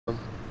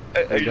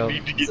I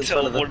need to get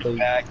teleported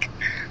back.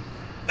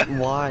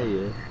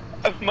 Why?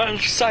 I'm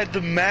outside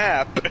the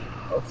map.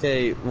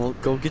 Okay, well,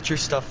 go get your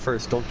stuff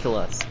first. Don't kill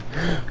us.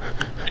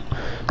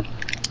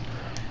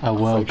 I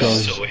will go.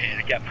 So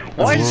handicapped.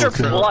 Why is there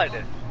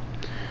blood?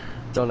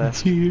 Don't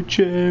ask. You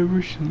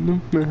cherish the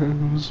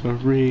bells are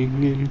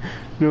ringing.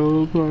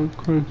 No one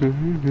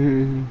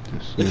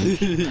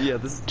Yeah,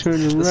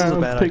 turn this is a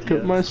around, bad pick idea.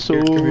 up my Here,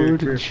 sword come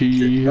and here.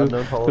 shield.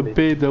 Unknown, follow The me.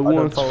 babe that Unknown,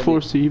 once follow me.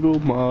 forced evil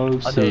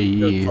mobs to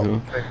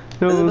yield.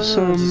 Though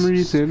some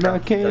reason I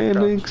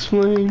can't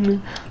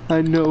explain,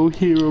 I know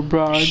Hero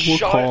Bride will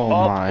Shut call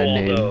up, my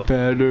Waldo. name.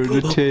 Better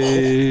to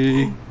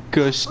take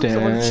a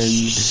stand.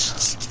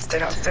 Stay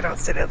down.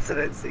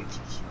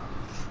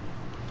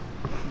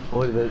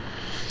 Wait a minute.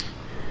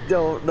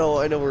 No,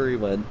 I know where he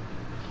went.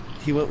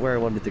 He went where I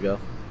wanted to go.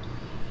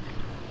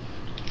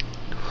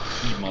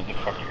 You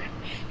motherfucker.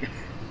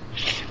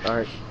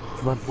 Alright,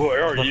 come on.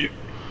 Where are you?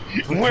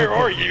 Where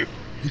are you?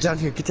 Get down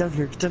here. Get down.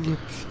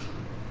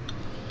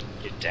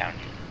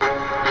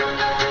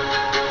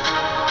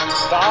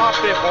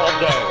 Stop it,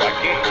 Waldo. I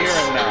can't hear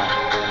him now.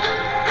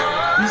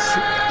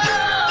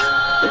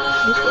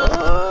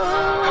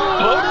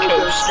 Boat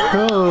coaster.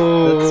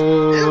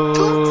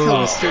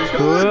 Coaster.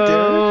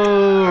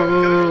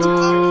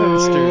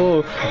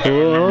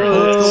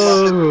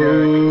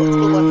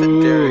 Come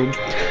on, Derek.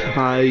 I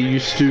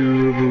used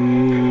to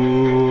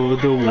rule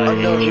the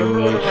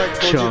world.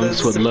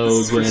 Chunks would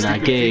load when I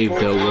gave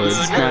the word.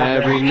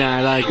 Every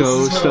night I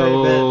go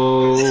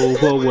stole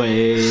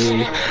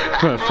away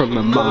from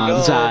the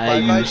mobs I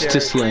used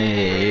to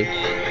slay.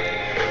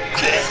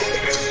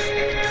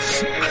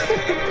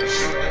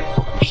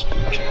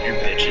 Your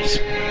bitches.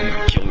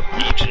 Kill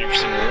each and every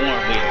single one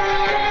of them.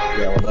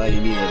 Yeah, well now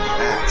you need an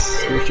axe.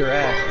 Here's your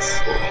axe.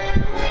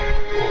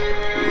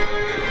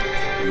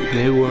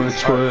 They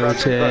once were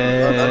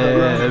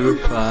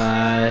terrified.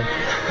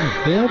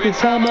 Every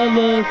time I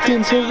looked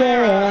into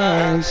their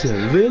eyes, the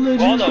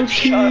villagers would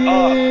cheer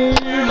my name.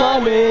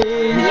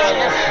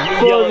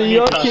 For the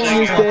young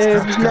king is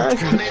dead.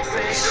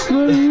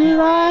 When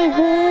I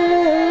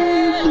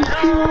had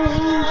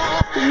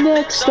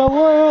next, the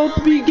world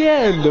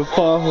began to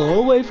fall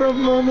away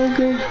from mother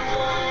day.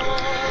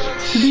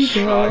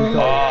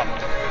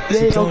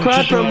 They don't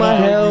cry for my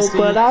help,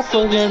 but I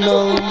fucking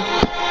know.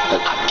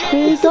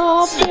 He's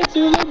off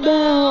into the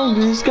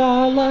mountain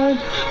skyline,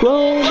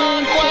 rolling.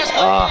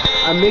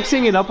 I'm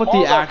mixing it up with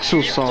the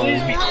actual song.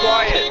 Please be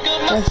quiet.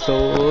 My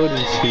sword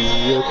and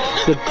shield,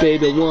 the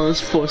beta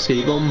ones for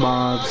evil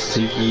mobs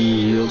to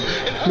yield.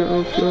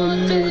 No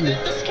fun in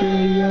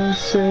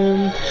chaos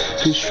and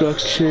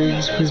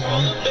destruction.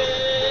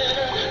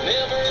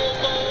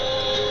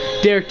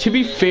 Derek, to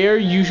be fair,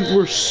 you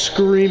were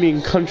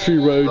screaming Country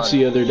Roads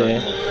the other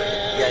day.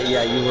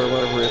 Yeah, you were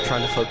when we were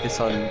trying to focus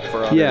on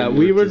For Honor. Yeah,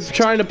 we were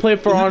trying to play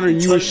For Honor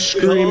and you were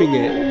screaming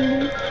it.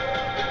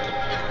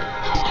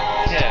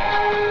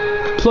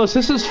 Yeah. Plus,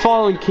 this is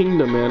Fallen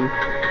Kingdom, man.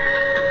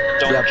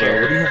 Don't Yeah, bro,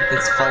 care. what do you have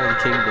against Fallen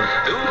Kingdom?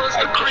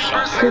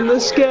 And the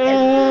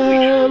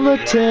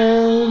skeleton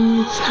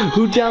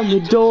who down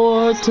the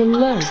door to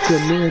let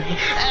them in.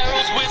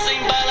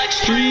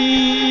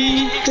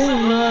 Street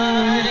and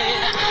light,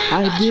 I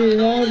did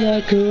all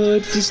I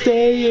could to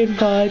stay and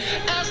fight.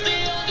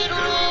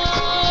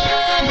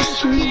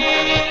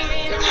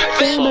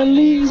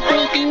 Families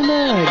broken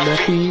at my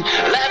feet.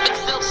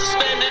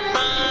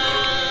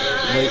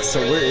 Wait, so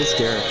where is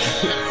Derek?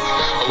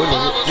 Wait,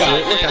 look,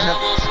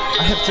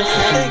 I have just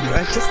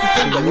the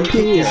thing. But we're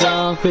He's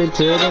off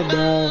into the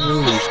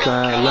mountain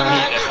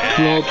skyline.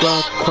 No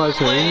block quite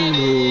a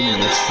room,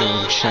 the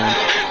sunshine.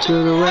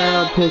 Turn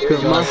around, pick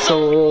up my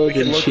sword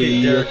and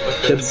shield.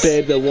 The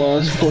babe that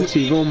was for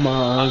evil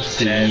mobs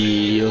to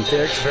yield.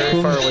 Derek's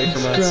very far away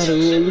from us. Try to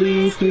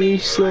relieve me,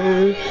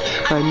 sir.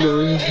 I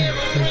know.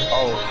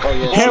 Oh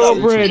yeah.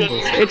 Herobrine!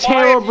 It's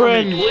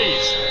Herobrine!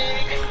 Please.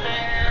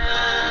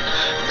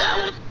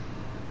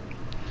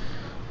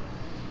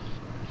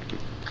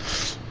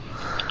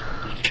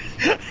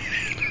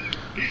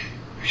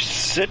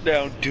 Sit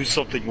down, do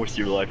something with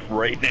your life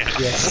right now.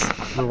 Yes,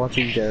 we're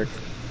watching Derek.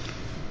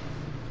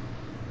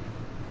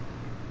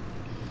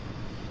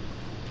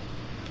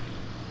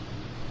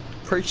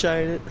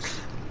 Appreciate it.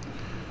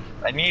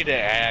 I need an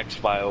axe,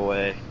 by the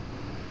way.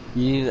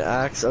 You need an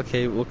axe?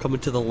 Okay, we'll come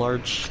into the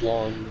large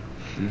schlong.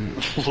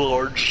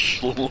 Large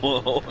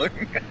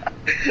schlong.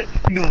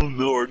 No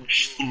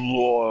large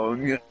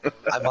schlong.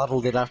 I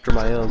modeled it after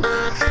my own.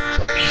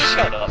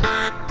 Shut up.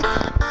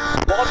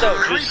 Waldo,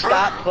 just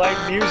stop playing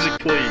music,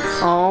 please.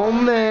 Oh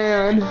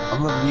man.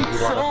 I'm gonna mute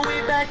you on.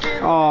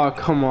 Oh,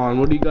 come on.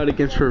 What do you got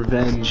against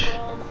Revenge?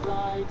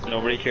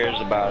 Nobody cares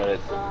about it.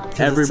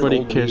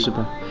 Everybody cares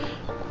about.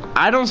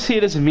 I don't see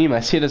it as a meme,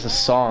 I see it as a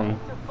song.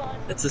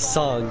 It's a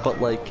song,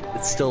 but like,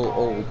 it's still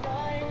old.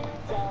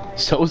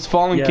 So is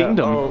Fallen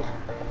Kingdom. Oh.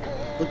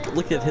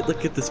 Look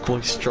at this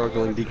boy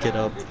struggling to get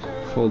up.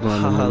 Hold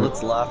on. Haha,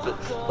 let's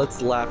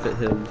laugh at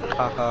him.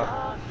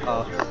 Haha.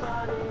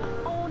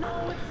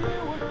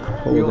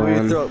 Hold You want me to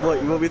on. throw what?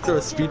 You want me to throw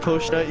a speed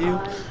potion at you?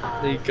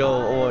 There you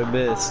go. Oh, I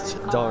missed.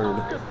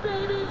 Darn.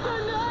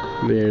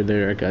 There,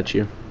 I got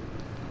you.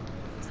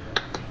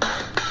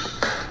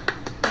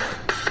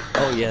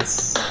 Oh,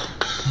 yes.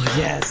 Oh,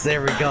 yes,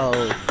 there we go.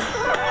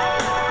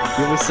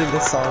 You want me to sing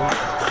this song?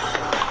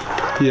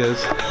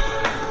 Yes.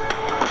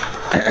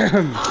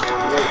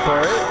 Wait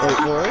for it. Wait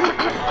for it.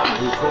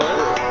 Wait for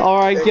it.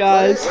 Alright,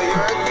 guys.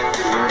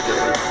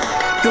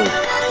 Go.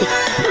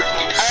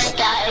 Alright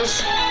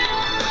guys,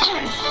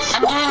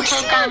 I'm gonna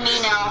take on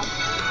Nino.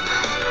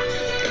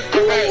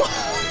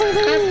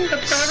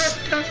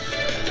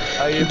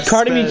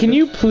 Cartamy, can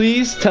you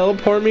please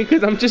teleport me?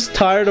 Because I'm just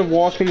tired of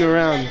walking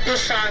around.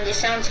 This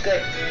sounds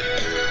good.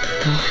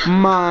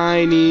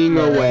 Mining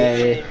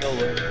away.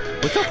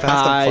 Look how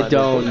fast I I'm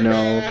don't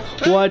know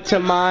what to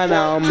mine,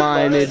 I'll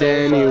mine it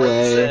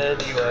anyway.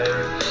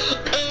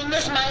 In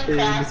this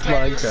In this Minecraft,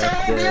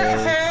 Minecraft,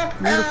 beautiful.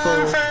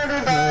 beautiful.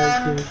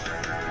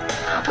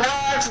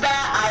 What's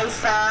that I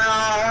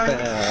found?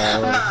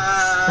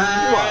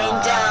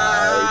 My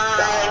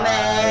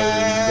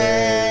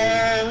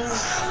diamonds.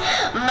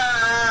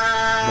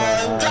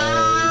 My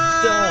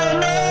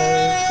diamonds.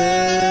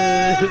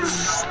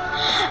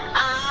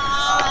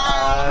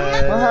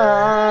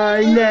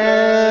 I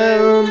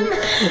know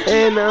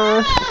in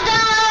a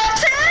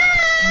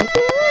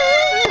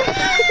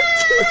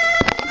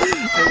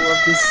I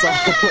love this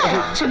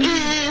song.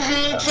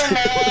 Easy to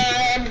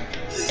man.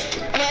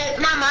 Take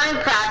my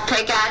Minecraft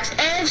pickaxe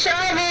and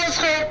shovels,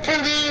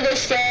 hopefully they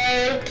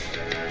stay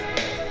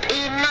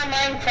in my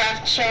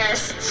Minecraft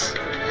chests.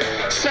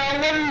 So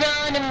I'm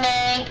gonna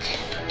make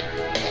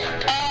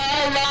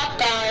a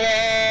lock on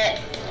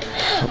it.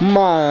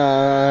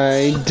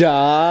 my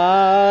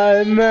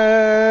diamonds.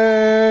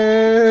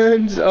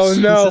 Oh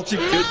no. He's such a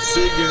good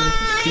singer.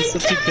 He's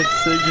such a good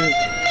singer.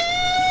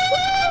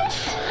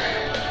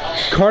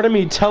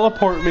 Cartamy,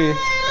 teleport me.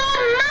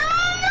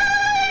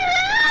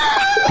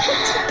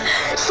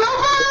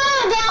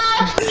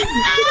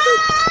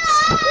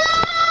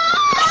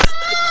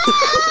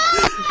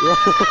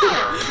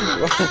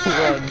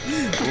 Run.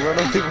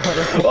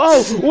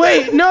 Oh,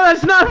 wait, no,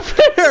 that's not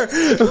fair.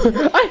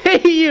 I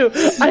hate you.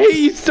 I hate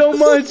you so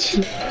much.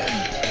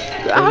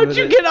 How'd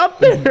you get up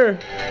there?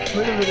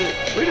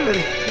 Wait a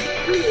minute.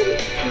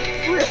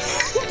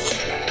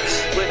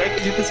 Wait, I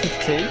can do this with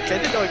cake? I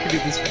didn't know I could do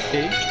this with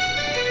cake.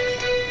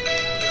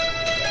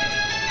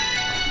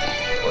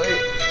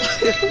 Wait.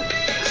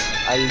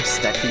 I am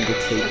stacking the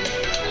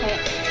cake.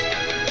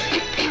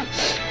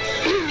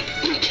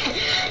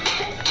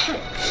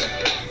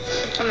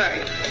 I'm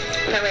alright.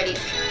 Not ready.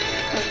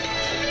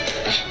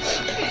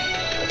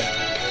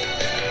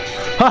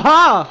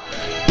 Haha!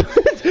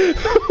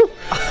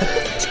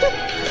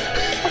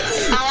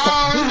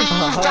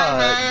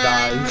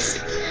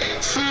 Nice.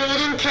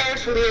 Sitting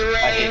carefully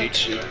away. I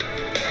hate you.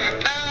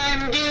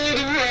 I'm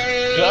getting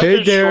Do I ready. have Hey,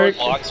 to Derek.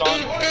 destroy blocks on?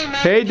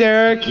 Hey,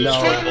 Derek. No.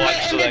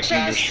 Blocks so that I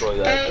can destroy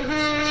that.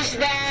 Who's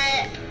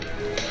that?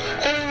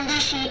 Holy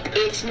sheep,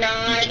 it's You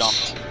not.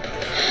 jumped.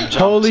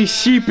 Holy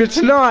sheep,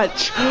 it's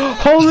Notch!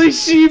 Holy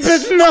sheep,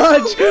 it's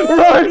Notch!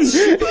 Run!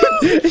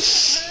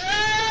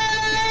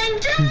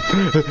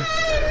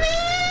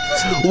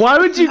 Why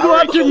would you go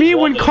after me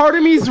when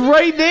Cartamy's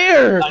right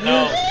there? I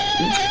know.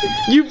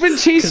 You've been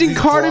chasing he's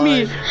Cartamy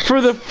blind.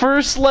 for the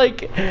first,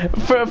 like,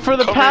 for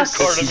the Come past...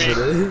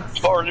 here,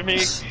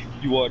 Cartamy.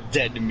 You are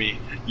dead to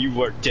me.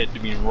 You are dead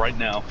to me right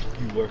now.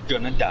 You are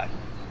gonna die.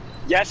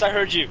 Yes, I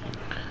heard you.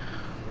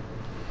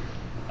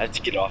 I have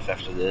to get off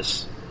after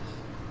this.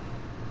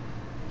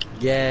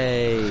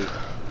 Yay.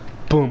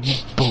 Boom,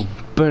 boom,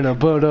 ba-da,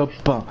 ba-da,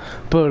 ba,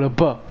 ba-da,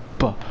 ba,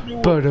 ba,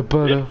 ba-da,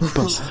 ba-da, ba,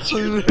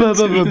 ba,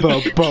 ba,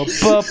 ba, ba,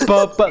 ba,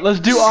 ba, ba. Let's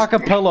do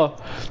acapella.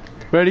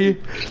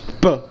 Ready?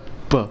 Ba,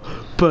 ba,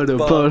 ba-da,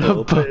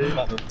 ba-da, ba,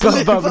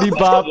 ba, ba-ba-dee,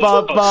 ba,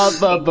 ba, ba,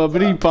 ba,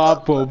 ba-ba-dee,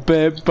 ba, ba,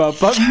 ba, ba,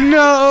 ba.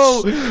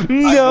 No!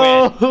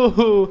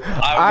 No!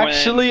 I win.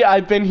 Actually,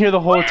 I've been here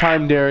the whole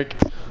time, Derek.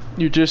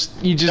 You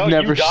just No,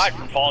 never. you died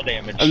from fall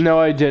damage. No,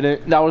 I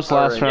didn't. That was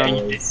last Alright,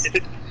 round. guys.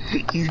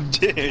 You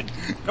did.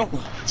 No.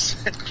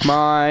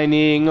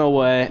 Mining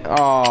away.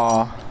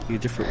 Aww. A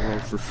different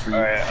world for free.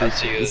 Alright, I'll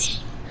see you guys.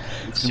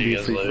 It's See gonna you be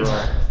guys free later. for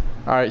all.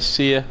 Alright,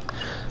 see ya.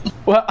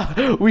 Well,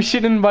 we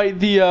should invite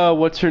the,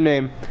 what's her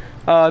name?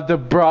 The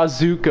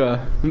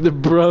Brazuka. The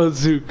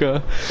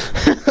Brazuka.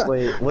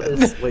 Wait, what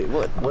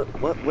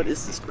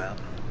is this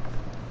map?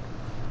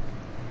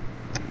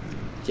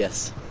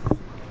 Yes.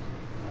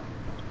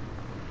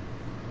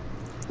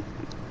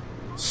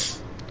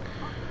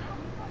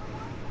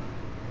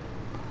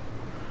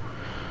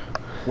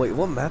 Wait,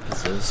 what map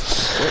is this?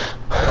 What?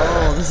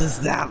 Oh, this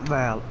is that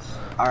map.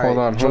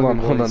 Alright, Hold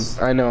on. boys.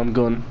 I know, I'm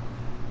going.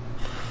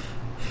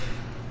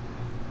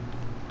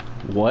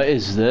 What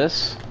is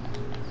this?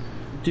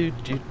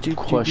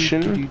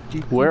 Question?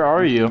 Where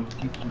are you?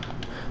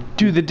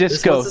 Do the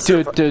disco. one's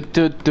a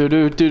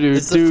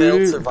This is a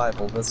failed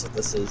survival, that's what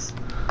this is.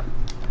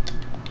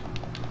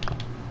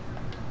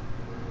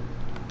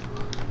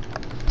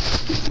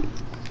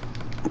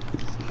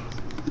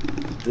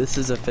 This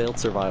is a failed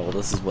survival,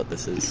 this is what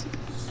this is.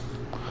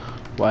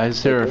 Why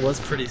is there? It was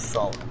pretty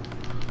solid.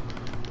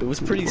 It was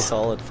pretty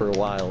solid for a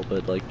while,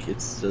 but like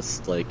it's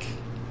just like,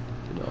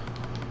 you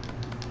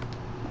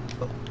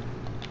know.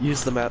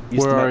 Use the map.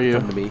 Use Where the map are you? to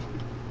come to me.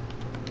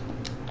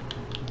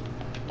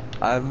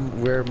 I'm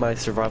where my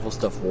survival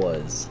stuff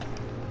was.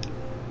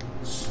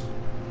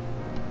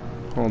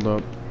 Hold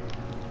up.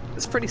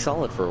 It's pretty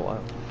solid for a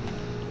while.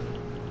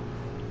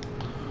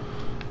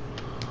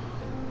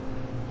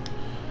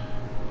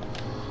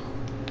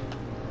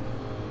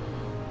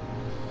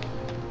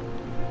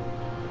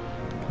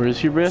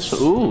 Where's your wrist?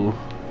 Ooh,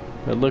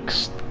 it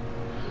looks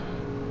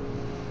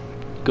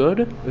good.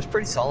 It was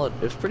pretty solid.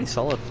 It was pretty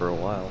solid for a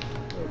while.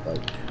 But,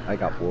 like, I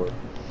got bored.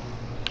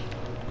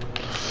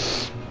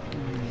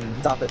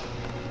 Stop it.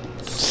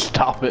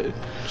 Stop it.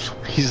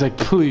 He's like,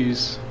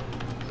 please.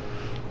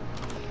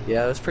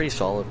 Yeah, it was pretty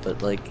solid,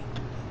 but like,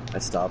 I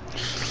stopped.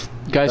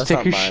 Guys, That's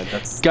take a not mine,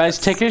 that's- guys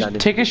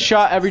that's take a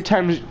shot every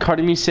time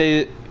Cartemy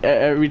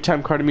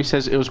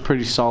says it was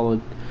pretty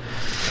solid.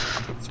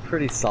 It's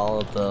pretty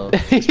solid though.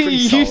 It's pretty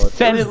You solid.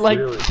 said was it like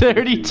really,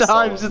 30 really times.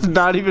 solid. It's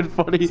not even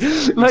funny.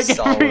 Like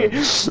solid.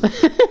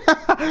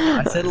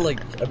 I said it like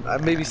I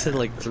maybe said it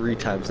like 3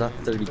 times, not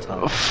 30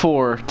 times.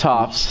 4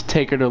 tops.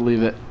 Take it or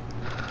leave it.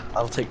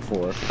 I'll take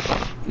 4.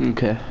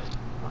 Okay.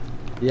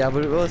 Yeah,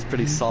 but it was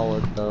pretty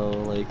solid though.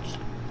 Like,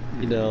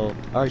 you know.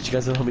 All right, you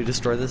guys want to help me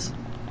destroy this?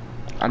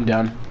 I'm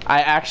done.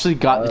 I actually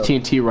got the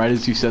TNT right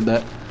as you said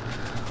that.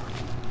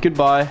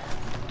 Goodbye.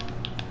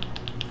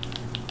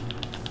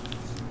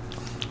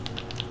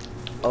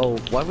 Oh,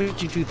 why would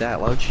you do that?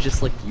 Why don't you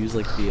just like use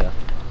like the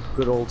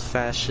good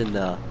old-fashioned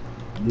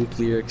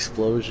nuclear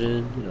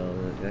explosion? You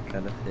know, that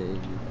kind of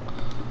thing.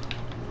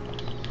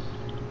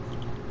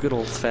 Good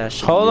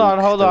old-fashioned. Hold on,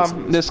 nuke, hold those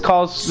on. are- This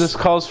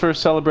calls for a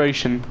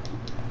celebration.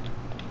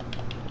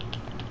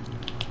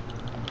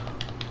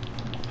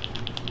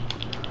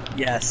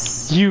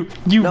 Yes. You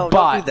No, don't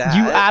bot. do that.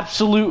 You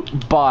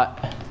absolute bot.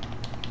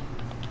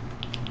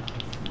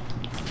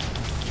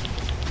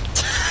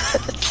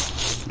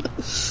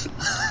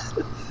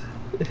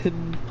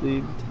 And the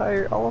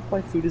entire, all of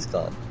my food is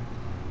gone.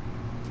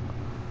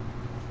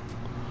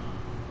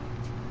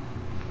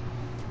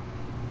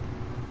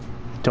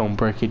 Don't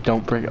break it.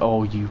 Don't break it.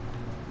 Oh, you.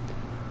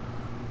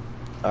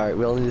 Alright,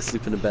 we all need to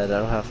sleep in a bed. I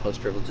don't have host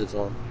privileges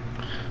on.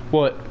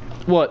 What?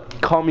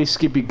 What? Call me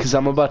Skippy because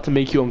I'm about to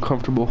make you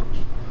uncomfortable.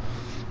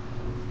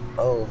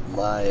 Oh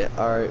my.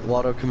 Alright,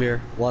 Watto, come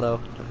here.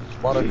 Watto.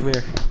 Watto, come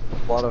here.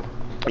 Watto,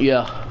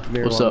 Yeah. come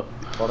here. What's Watto. up?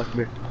 Watto, come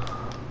here.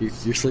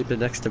 You're sleeping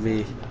next to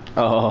me.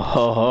 Oh,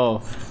 ho,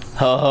 ho.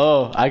 Ho,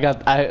 ho.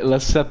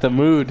 Let's set the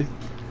mood.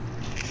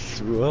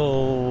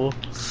 Whoa.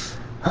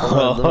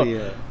 Hold on,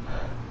 let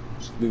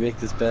me make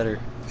this better.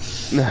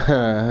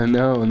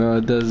 No,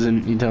 it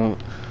doesn't. You don't.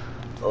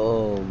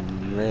 Oh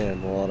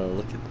man, Watto,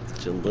 look at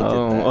that.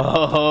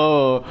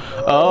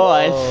 Oh,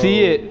 I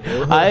see it.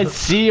 I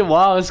see it.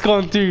 Wow, it's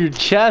going through your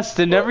chest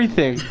and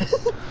everything.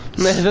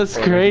 Man, that's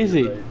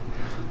crazy.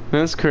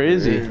 That's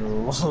crazy.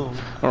 Am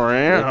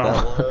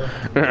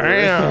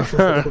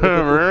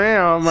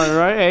I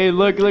right? Hey,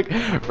 look.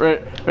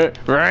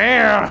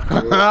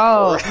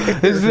 Oh,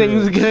 this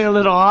thing's getting a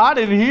little hot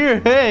in here.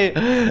 Hey,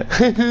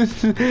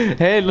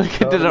 hey, look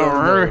at the.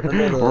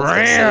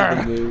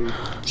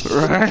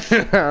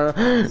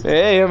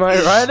 Hey, am I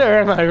right or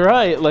am I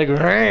right? Like,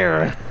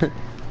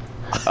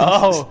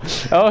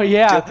 oh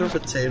yeah. Get the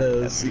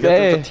potatoes. You got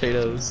the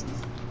potatoes.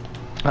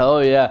 Oh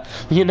yeah.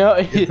 You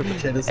know. Get the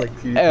potatoes like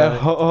PewDiePie.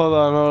 Hold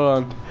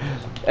on.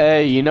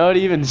 Hey, you know what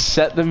even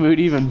set the mood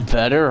even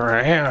better?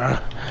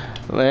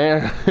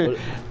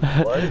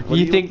 What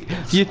You think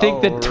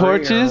the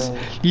torches?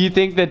 You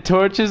think the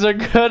torches are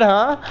good,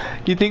 huh?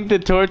 You think the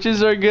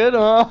torches are good?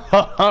 Oh,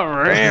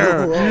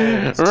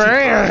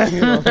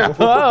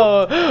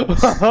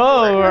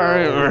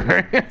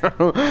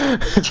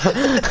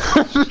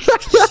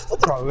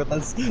 What's wrong with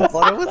us? What's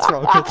wrong with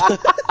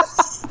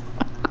us?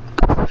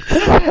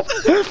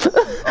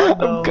 Oh,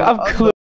 no. I'm